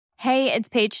Hey, it's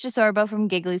Paige DeSorbo from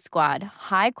Giggly Squad.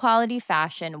 High quality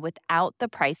fashion without the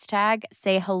price tag.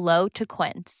 Say hello to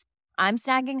Quince. I'm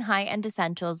snagging high-end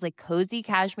essentials like cozy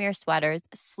cashmere sweaters,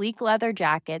 sleek leather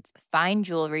jackets, fine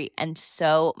jewelry, and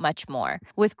so much more.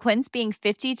 With Quince being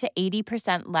 50 to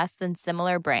 80% less than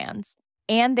similar brands.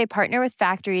 And they partner with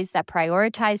factories that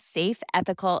prioritize safe,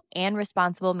 ethical, and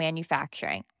responsible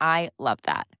manufacturing. I love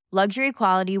that. Luxury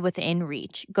quality within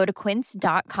reach. Go to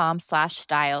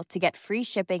quince.com/style to get free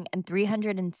shipping and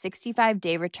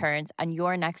 365-day returns on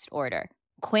your next order.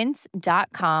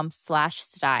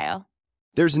 Quince.com/style.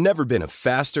 There's never been a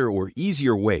faster or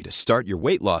easier way to start your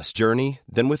weight loss journey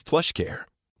than with PlushCare.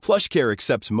 PlushCare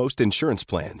accepts most insurance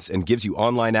plans and gives you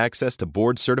online access to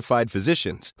board-certified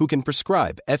physicians who can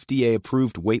prescribe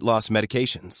FDA-approved weight loss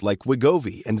medications like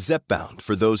Wegovy and Zepbound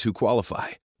for those who qualify.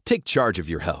 Take charge of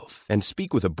your health and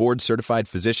speak with a board-certified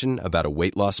physician about a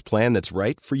weight loss plan that's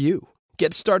right for you.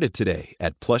 Get started today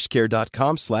at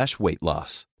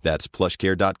plushcare.com/weightloss. That's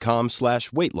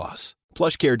plushcare.com/weightloss.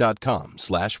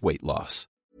 plushcare.com/weightloss.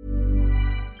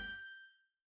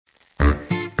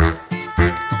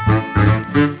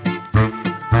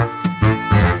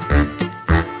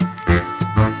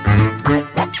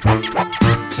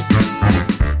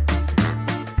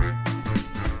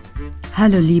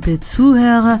 Hallo liebe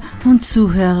Zuhörer und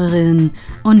Zuhörerinnen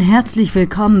und herzlich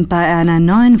willkommen bei einer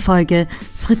neuen Folge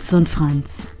Fritz und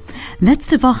Franz.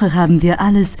 Letzte Woche haben wir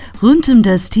alles rund um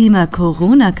das Thema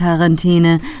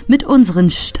Corona-Quarantäne mit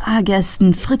unseren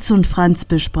Stargästen Fritz und Franz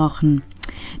besprochen.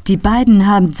 Die beiden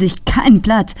haben sich kein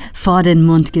Blatt vor den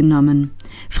Mund genommen.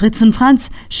 Fritz und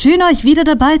Franz, schön euch wieder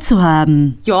dabei zu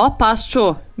haben. Ja, passt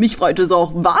schon. Mich freut es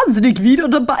auch wahnsinnig, wieder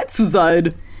dabei zu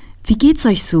sein. Wie geht's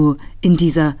euch so in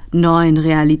dieser neuen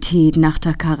Realität nach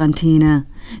der Quarantäne?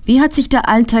 Wie hat sich der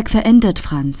Alltag verändert,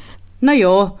 Franz?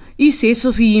 Naja, ich seh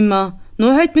so wie immer.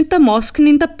 Nur halt mit der Masken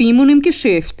in der BIM und im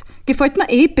Geschäft. Gefällt mir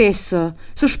eh besser.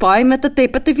 So spare ich mir der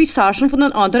depperte Visagen von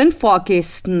den anderen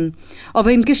Fahrgästen.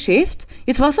 Aber im Geschäft,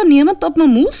 jetzt weiß auch niemand, ob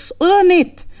man muss oder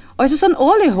nicht. Also sind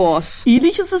alle Haus.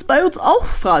 Ähnlich ist es bei uns auch,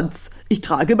 Franz. Ich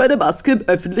trage meine Maske im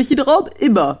öffentlichen Raum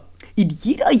immer. In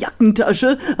jeder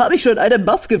Jackentasche habe ich schon eine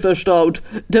Maske verstaut,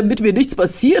 damit mir nichts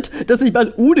passiert, dass ich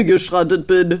mal ohne gestrandet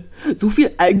bin. So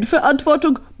viel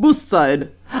Eigenverantwortung muss sein.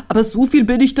 Aber so viel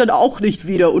bin ich dann auch nicht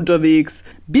wieder unterwegs.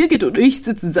 Birgit und ich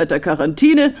sitzen seit der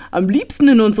Quarantäne am liebsten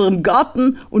in unserem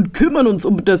Garten und kümmern uns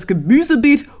um das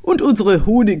Gemüsebeet und unsere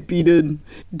Honigbienen.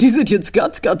 Die sind jetzt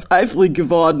ganz, ganz eifrig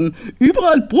geworden.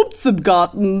 Überall brummt's im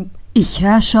Garten. Ich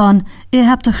höre schon, ihr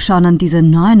habt euch schon an diese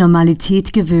neue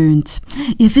Normalität gewöhnt.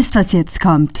 Ihr wisst, was jetzt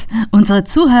kommt. Unsere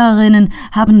Zuhörerinnen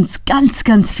haben uns ganz,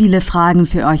 ganz viele Fragen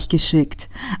für euch geschickt.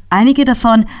 Einige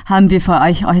davon haben wir für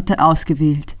euch heute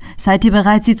ausgewählt. Seid ihr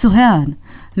bereit, sie zu hören?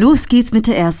 Los geht's mit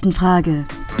der ersten Frage.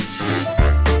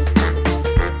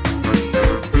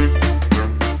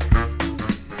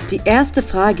 Die erste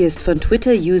Frage ist von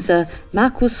Twitter-User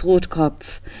Markus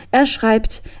Rotkopf. Er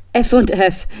schreibt: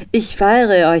 F&F, ich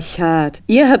feiere euch hart.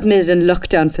 Ihr habt mir den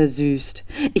Lockdown versüßt.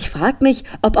 Ich frage mich,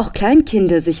 ob auch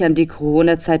Kleinkinder sich an die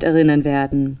Corona-Zeit erinnern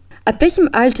werden. Ab welchem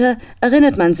Alter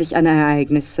erinnert man sich an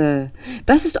Ereignisse?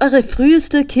 Was ist eure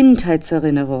früheste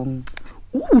Kindheitserinnerung?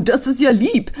 Das ist ja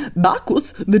lieb.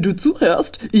 Markus, wenn du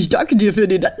zuhörst, ich danke dir für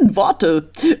die netten Worte.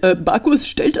 Markus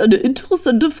stellt eine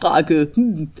interessante Frage.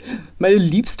 Meine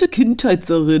liebste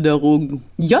Kindheitserinnerung.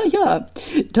 Ja,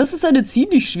 das ist eine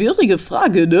ziemlich schwierige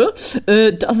Frage, ne?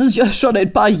 Das ist ja schon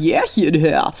ein paar Jährchen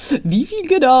her. Wie viel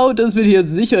genau, das will hier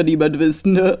sicher niemand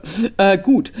wissen. Ne?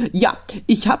 Gut, ja,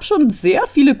 ich habe schon sehr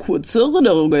viele kurze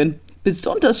Erinnerungen.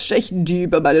 Besonders stechen die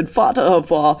über meinen Vater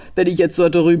hervor, wenn ich jetzt so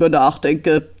darüber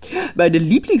nachdenke. Meine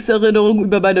Lieblingserinnerung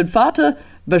über meinen Vater,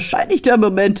 wahrscheinlich der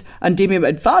Moment, an dem mir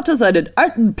mein Vater seinen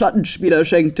alten Plattenspieler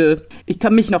schenkte. Ich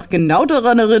kann mich noch genau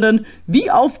daran erinnern,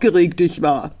 wie aufgeregt ich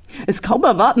war. Es kaum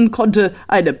erwarten konnte,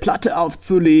 eine Platte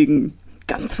aufzulegen.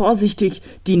 Ganz vorsichtig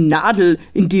die Nadel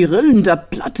in die Rillen der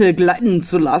Platte gleiten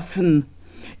zu lassen.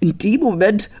 In dem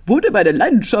Moment wurde meine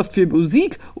Leidenschaft für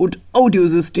Musik und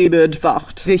Audiosysteme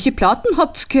entfacht. Welche Platten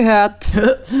habt's gehört?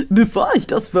 Bevor ich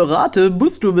das verrate,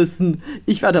 musst du wissen,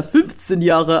 ich war da 15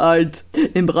 Jahre alt.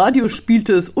 Im Radio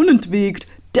spielte es unentwegt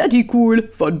Daddy Cool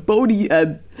von Boney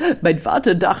M. Mein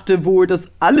Vater dachte wohl, dass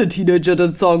alle Teenager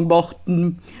den Song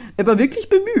mochten. Er war wirklich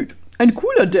bemüht. Ein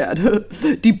cooler Dad.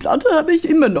 Die Platte habe ich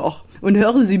immer noch und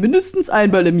höre sie mindestens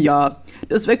einmal im Jahr.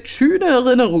 Das weckt schöne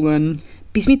Erinnerungen.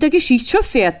 Bist mit der Geschichte schon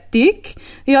fertig?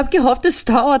 Ich hab gehofft, es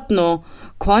dauert noch.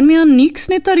 Kann mir an nix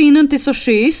nicht erinnern, das so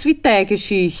schön ist wie deine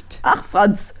Geschichte. Ach,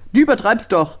 Franz, Du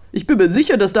übertreibst doch. Ich bin mir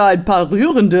sicher, dass da ein paar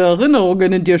rührende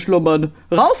Erinnerungen in dir schlummern.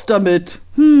 Raus damit!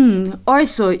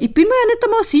 Also, ich bin mir ja nicht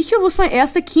einmal sicher, was meine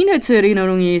erste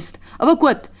Kindheitserinnerung ist. Aber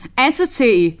gut, eins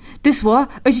erzähl ich. Das war,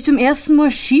 als ich zum ersten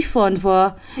Mal Skifahren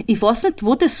war. Ich weiß nicht,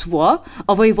 wo das war,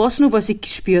 aber ich weiß nur, was ich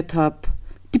gespürt hab.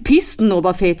 Die Pisten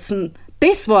runterfetzen.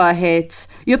 Das war ein Heiz.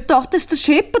 Ich hab gedacht, das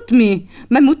scheppert mich.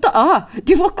 Meine Mutter auch.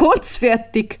 Die war ganz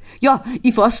fertig. Ja,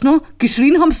 ich weiß noch,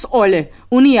 geschrien haben's alle.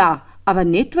 Und ich auch. Aber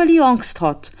nicht, weil ich Angst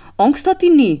hatte. Angst hatte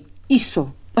ich nie. Ist so.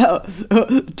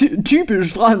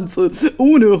 Typisch Franz,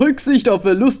 ohne Rücksicht auf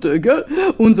Verluste, gell?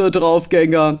 Unser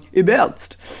Draufgänger. Im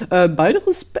Ernst. Beide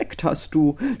Respekt hast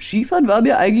du. Skifahren war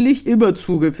mir eigentlich immer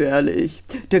zu gefährlich.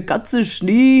 Der ganze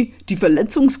Schnee, die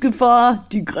Verletzungsgefahr,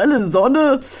 die grelle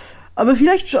Sonne. Aber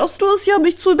vielleicht schaffst du es ja,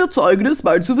 mich zu überzeugen, es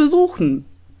mal zu versuchen.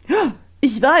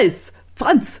 Ich weiß.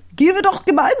 Franz, gehen wir doch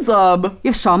gemeinsam.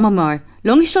 Ja, schauen wir mal.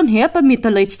 Lang ist schon her bei mir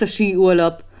der letzte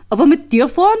Skiurlaub. Aber mit dir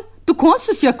fahren? Du kannst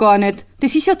es ja gar nicht.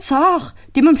 Das ist ja zart,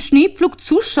 die beim Schneepflug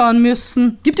zuschauen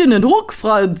müssen. Gib dir einen Ruck,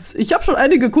 Franz. Ich habe schon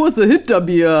einige Kurse hinter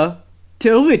mir.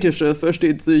 Theoretische,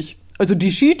 versteht sich. Also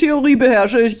die Skitheorie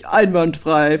beherrsche ich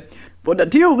einwandfrei. Von der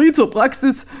Theorie zur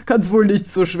Praxis kann es wohl nicht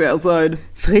so schwer sein.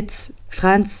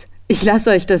 Franz, ich lasse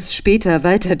euch das später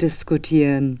weiter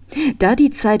diskutieren. Da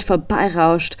die Zeit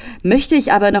vorbeirauscht, möchte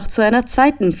ich aber noch zu einer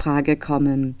zweiten Frage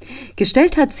kommen.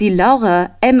 Gestellt hat sie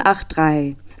Laura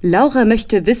M83. Laura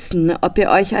möchte wissen, ob ihr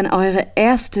euch an eure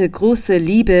erste große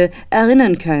Liebe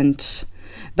erinnern könnt.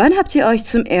 Wann habt ihr euch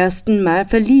zum ersten Mal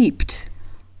verliebt?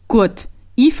 Gut,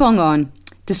 ich fange an.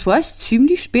 Das war erst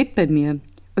ziemlich spät bei mir.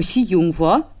 Als ich jung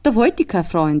war, da wollte ich keine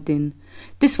Freundin.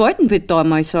 Das wollten wir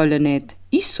damals alle nicht.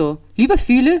 Ist so, lieber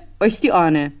viele als die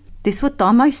eine. Das war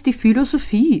damals die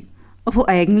Philosophie. Aber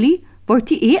eigentlich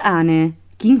wollte ich eine.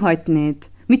 Ging halt nicht.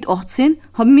 Mit 18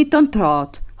 hab ich mich dann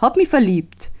traut, hab mich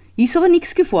verliebt. Ist aber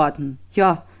nichts geworden.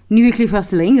 Ja, nie wirklich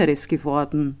was Längeres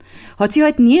geworden. Hat sich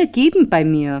halt nie ergeben bei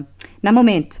mir. Na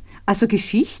Moment, also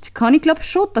Geschichte kann ich glaub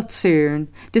schon erzählen.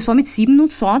 Das war mit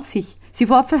 27. Sie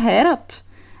war verheiratet.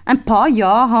 Ein paar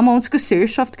Jahre haben wir uns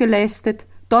Gesellschaft geleistet.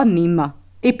 Dann nimmer.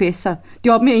 Besser.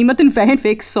 Die hat mir immer den Wein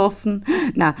weggesoffen.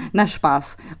 Na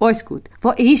Spaß. Alles gut.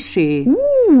 War schön.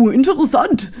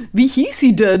 Interessant. Wie hieß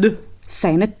sie denn?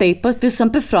 Sei nicht deppert, wir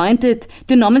sind befreundet.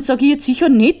 Den Namen sage ich jetzt sicher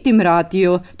nicht im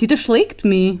Radio. Die schlägt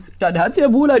mich. Dann hat sie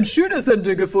ja wohl ein schönes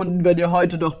Ende gefunden, wenn ihr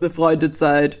heute noch befreundet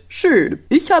seid. Schön.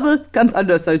 Ich habe, ganz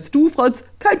anders als du, Franz,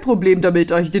 kein Problem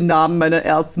damit, euch den Namen meiner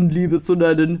ersten Liebe zu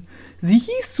nennen. Sie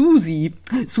hieß Susi.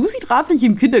 Susi traf ich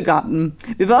im Kindergarten.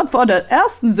 Wir waren von der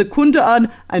ersten Sekunde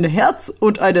an ein Herz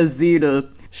und eine Seele.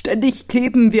 Ständig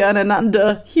kleben wir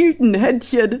aneinander, hielten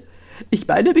Händchen. Ich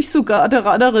meine mich sogar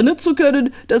daran erinnern zu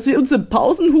können, dass wir uns im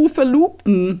Pausenhof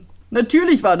verlobten.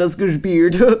 Natürlich war das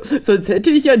gespielt, sonst hätte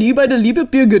ich ja nie meine liebe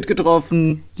Birgit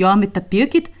getroffen. Ja, mit der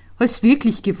Birgit hast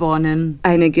wirklich gewonnen.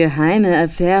 Eine geheime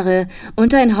Affäre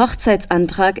und ein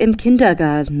Hochzeitsantrag im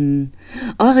Kindergarten.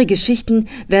 Eure Geschichten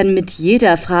werden mit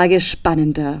jeder Frage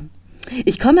spannender.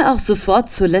 Ich komme auch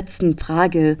sofort zur letzten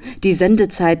Frage. Die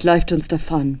Sendezeit läuft uns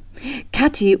davon.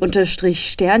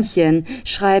 Kathi_Sternchen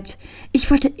schreibt,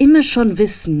 ich wollte immer schon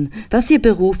wissen, was ihr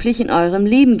beruflich in eurem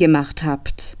Leben gemacht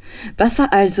habt. Was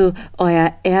war also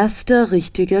euer erster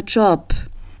richtiger Job?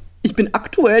 Ich bin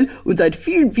aktuell und seit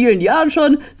vielen, vielen Jahren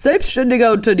schon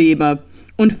selbstständiger Unternehmer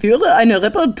und führe eine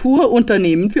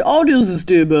Reparaturunternehmen für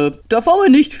Audiosysteme. Da fahre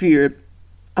nicht viel.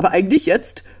 Aber eigentlich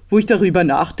jetzt, wo ich darüber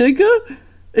nachdenke,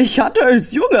 ich hatte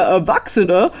als junger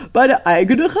Erwachsener meine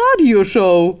eigene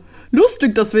Radioshow.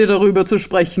 Lustig, dass wir darüber zu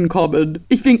sprechen kommen.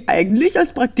 Ich fing eigentlich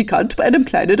als Praktikant bei einem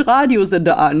kleinen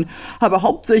Radiosender an, habe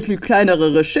hauptsächlich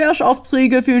kleinere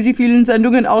Rechercheaufträge für die vielen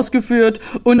Sendungen ausgeführt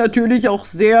und natürlich auch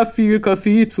sehr viel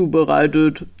Kaffee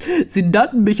zubereitet. Sie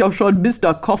nannten mich auch schon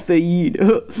Mr. Koffein.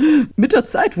 Mit der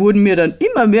Zeit wurden mir dann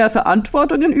immer mehr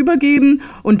Verantwortungen übergeben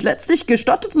und letztlich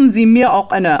gestatteten sie mir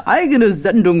auch eine eigene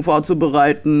Sendung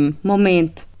vorzubereiten.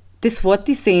 Moment, das war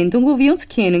die Sendung, wo wir uns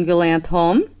kennengelernt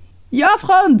haben? Ja,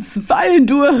 Franz, fein,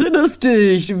 du erinnerst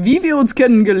dich, wie wir uns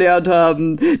kennengelernt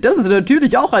haben. Das ist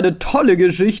natürlich auch eine tolle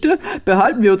Geschichte,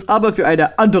 behalten wir uns aber für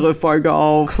eine andere Folge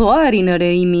auf. Klar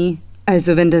erinnere ich mich.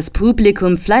 Also wenn das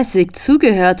Publikum fleißig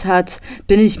zugehört hat,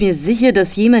 bin ich mir sicher,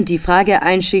 dass jemand die Frage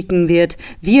einschicken wird,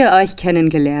 wie ihr euch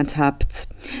kennengelernt habt.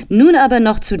 Nun aber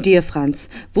noch zu dir, Franz.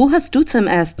 Wo hast du zum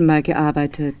ersten Mal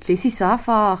gearbeitet? Das ist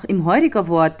einfach, im Heuriger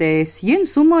war das, jeden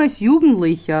Sommer als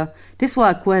Jugendlicher. Das war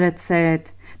eine gute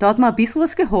Zeit. Da hat man ein bisschen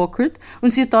was gehackelt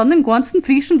und sie hat dann den ganzen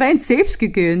frischen Wein selbst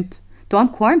gegönnt. Da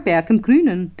am Kornberg im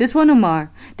Grünen, das war normal.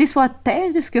 Das war ein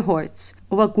Teil des Gehalts.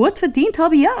 Aber gut verdient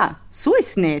habe ich auch. So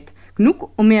ist nicht.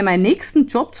 Genug, um mir meinen nächsten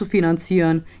Job zu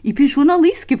finanzieren. Ich bin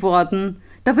Journalist geworden.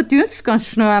 Da verdienst du ganz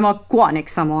schnell einmal gar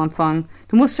nichts am Anfang.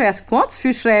 Du musst zuerst ganz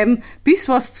viel schreiben, bis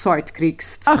du was zahlt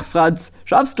kriegst. Ach Franz,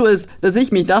 schaffst du es, dass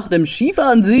ich mich nach dem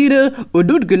Skifahren sehne und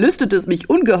nun gelüstet es mich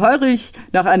ungeheurig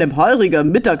nach einem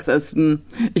heurigen Mittagsessen?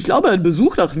 Ich glaube, ein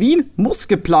Besuch nach Wien muss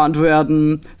geplant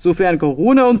werden. Sofern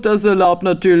Corona uns das erlaubt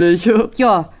natürlich.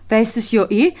 Ja, weißt es ja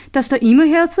dass du immer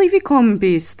herzlich willkommen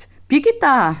bist.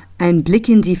 Birgitta. Ein Blick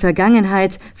in die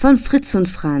Vergangenheit von Fritz und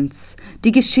Franz.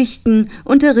 Die Geschichten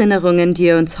und Erinnerungen, die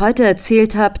ihr uns heute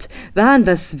erzählt habt, waren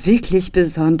was wirklich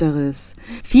Besonderes.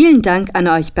 Vielen Dank an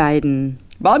euch beiden.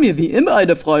 War mir wie immer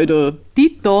eine Freude.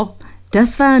 Dito.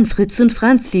 Das waren Fritz und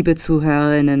Franz, liebe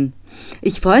Zuhörerinnen.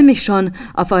 Ich freue mich schon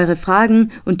auf eure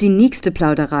Fragen und die nächste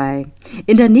Plauderei.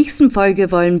 In der nächsten Folge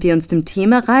wollen wir uns dem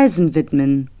Thema Reisen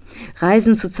widmen.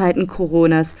 Reisen zu Zeiten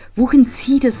Coronas. Wohin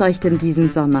zieht es euch denn diesen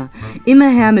Sommer? Immer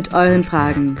her mit euren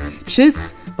Fragen.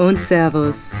 Tschüss und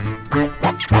Servus.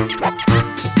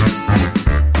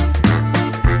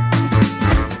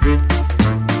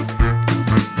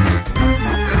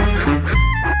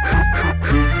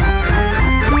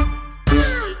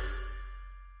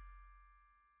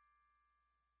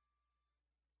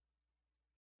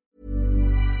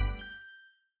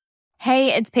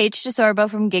 Hey, it's Paige DeSorbo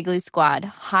from Giggly Squad.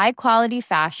 High quality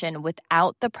fashion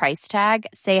without the price tag.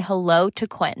 Say hello to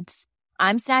Quince.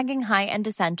 I'm snagging high-end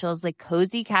essentials like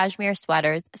cozy cashmere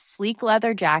sweaters, sleek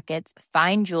leather jackets,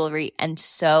 fine jewelry, and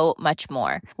so much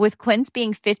more. With Quince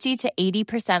being 50 to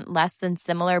 80% less than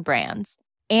similar brands.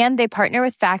 And they partner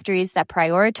with factories that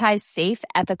prioritize safe,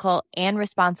 ethical, and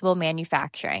responsible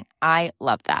manufacturing. I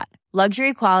love that.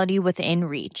 Luxury quality within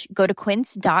reach. Go to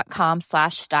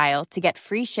quince.com/style to get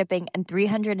free shipping and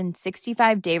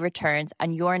 365-day returns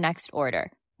on your next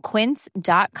order.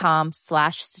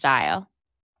 Quince.com/style.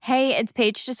 Hey, it's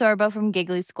Paige DeSorbo from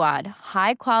Giggly Squad.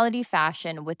 High quality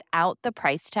fashion without the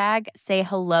price tag. Say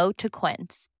hello to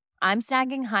Quince. I'm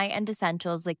snagging high-end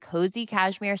essentials like cozy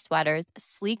cashmere sweaters,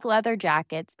 sleek leather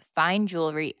jackets, fine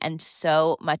jewelry, and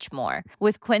so much more.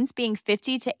 With Quince being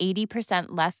 50 to 80%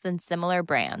 less than similar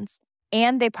brands.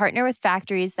 And they partner with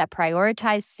factories that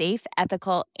prioritize safe,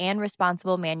 ethical, and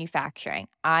responsible manufacturing.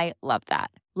 I love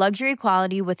that. Luxury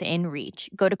quality within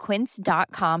reach. Go to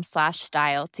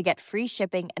quince.com/style to get free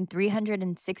shipping and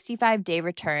 365-day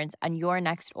returns on your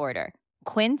next order.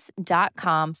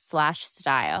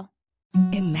 Quince.com/style.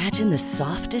 Imagine the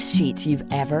softest sheets you've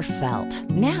ever felt.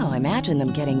 Now imagine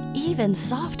them getting even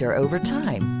softer over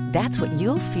time. That's what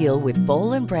you'll feel with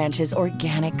Boll & Branch's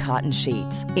organic cotton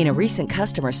sheets. In a recent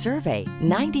customer survey,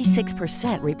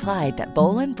 96% replied that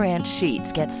Boll & Branch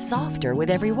sheets get softer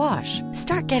with every wash.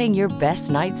 Start getting your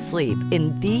best night's sleep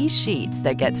in these sheets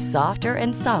that get softer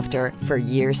and softer for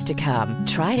years to come.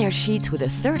 Try their sheets with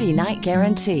a 30-night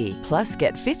guarantee. Plus,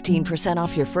 get 15%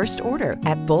 off your first order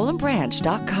at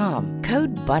bollandbranch.com.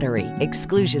 Code BUTTERY.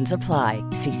 Exclusions apply.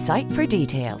 See site for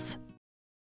details.